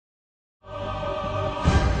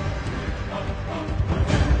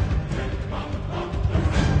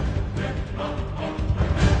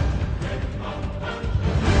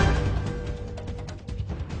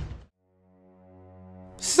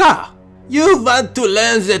So, you want to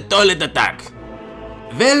learn the toilet attack?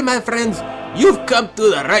 Well, my friends, you've come to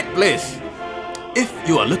the right place. If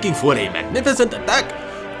you are looking for a magnificent attack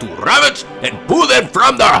to ravage and pull them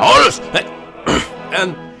from their holes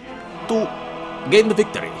and to gain the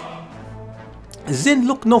victory, then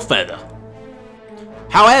look no further.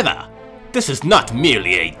 However, this is not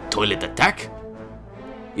merely a toilet attack.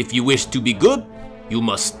 If you wish to be good, you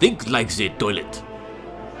must think like the toilet,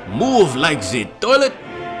 move like the toilet,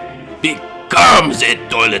 become the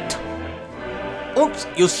toilet. Oops,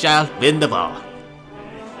 you shall win the war.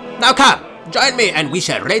 Now come, join me and we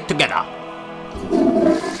shall raid together.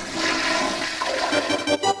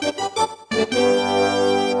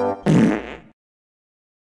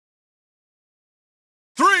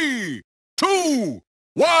 Three, two,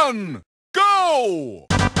 one, go!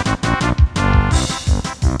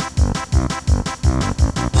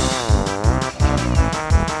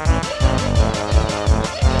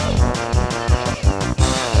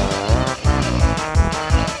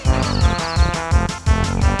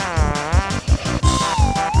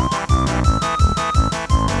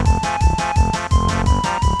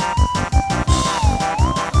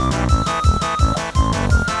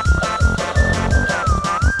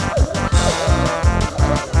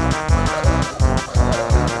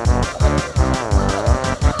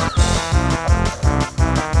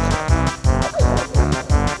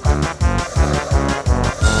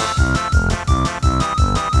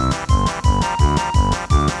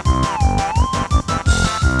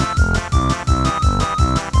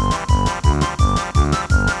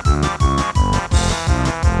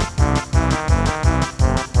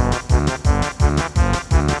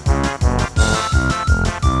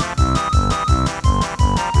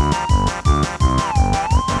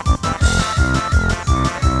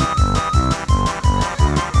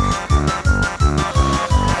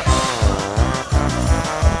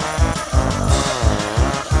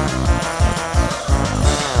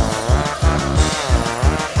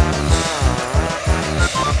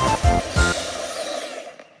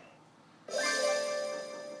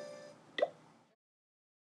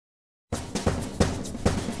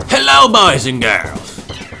 Hello, boys and girls.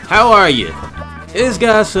 How are you? It's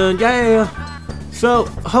Godson, yeah. So,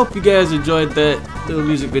 hope you guys enjoyed that little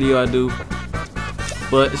music video I do.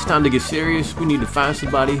 But it's time to get serious. We need to find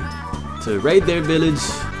somebody to raid their village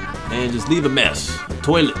and just leave a mess. A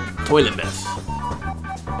toilet mess.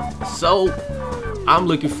 So, I'm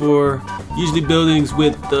looking for usually buildings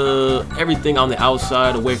with everything on the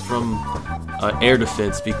outside away from air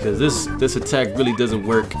defense, because this attack really doesn't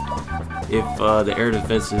work if the air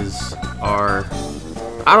defenses are,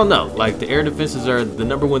 I don't know, like the air defenses are the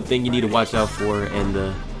 #1 thing you need to watch out for, and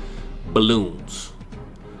the balloons.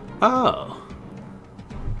 Oh,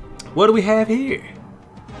 what do we have here?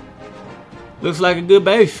 Looks like a good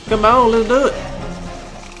base. Come on, let's do it.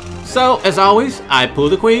 So, as always, I pull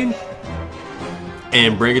the queen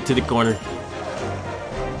and bring it to the corner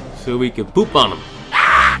so we can poop on them.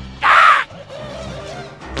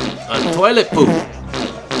 A toilet poop.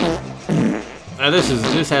 Now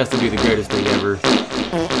this has to be the greatest thing ever,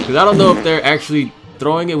 because I don't know if they're actually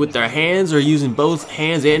throwing it with their hands or using both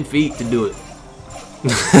hands and feet to do it.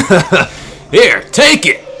 Here, take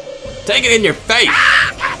it! Take it in your face!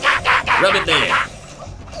 Rub it there.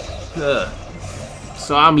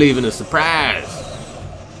 So I'm leaving a surprise.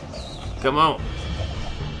 Come on.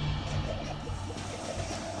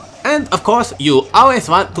 And of course, you always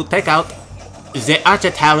want to take out the archer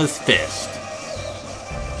towers first.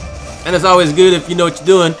 And it's always good if you know what you're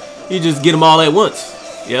doing, you just get them all at once.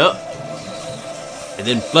 Yep. And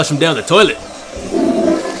then flush them down the toilet.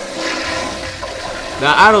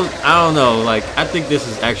 Now I don't know, like I think this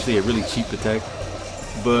is actually a really cheap attack,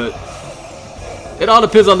 but it all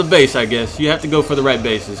depends on the base, I guess. You have to go for the right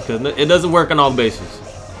bases, because it doesn't work on all bases.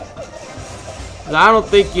 Now, I don't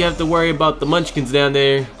think you have to worry about the munchkins down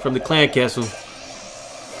there from the clan castle.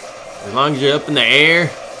 As long as you're up in the air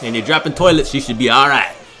and you're dropping toilets, you should be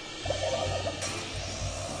alright.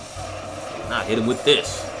 Now hit him with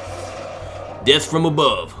this. Death from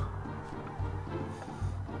above.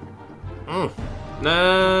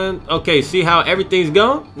 Okay, see how everything's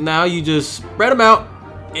going? Now you just spread them out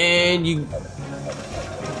and you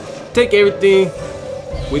take everything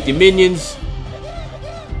with your minions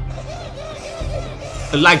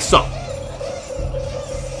like so.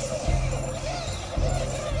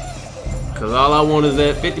 Cause all I want is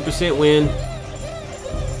that 50% win.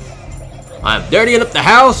 I'm dirtying up the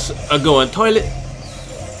house or going toilet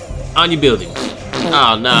on your buildings.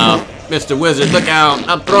 Oh no, Mr. Wizard, look out.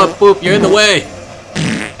 I'm throwing poop, you're in the way.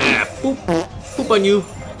 Ah, poop on you.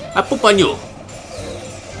 I poop on you.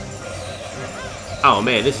 Oh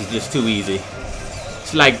man, this is just too easy.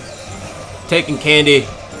 It's like taking candy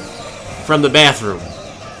from the bathroom.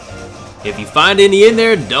 If you find any in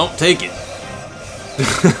there, don't take it.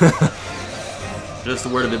 Just a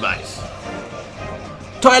word of advice.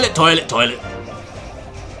 Toilet, toilet, toilet.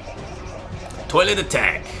 Toilet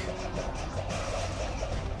attack.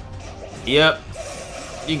 Yep.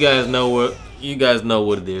 You guys know what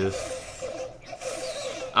it is.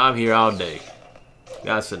 I'm here all day.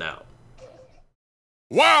 Godson out.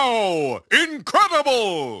 Wow!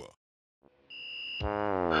 Incredible!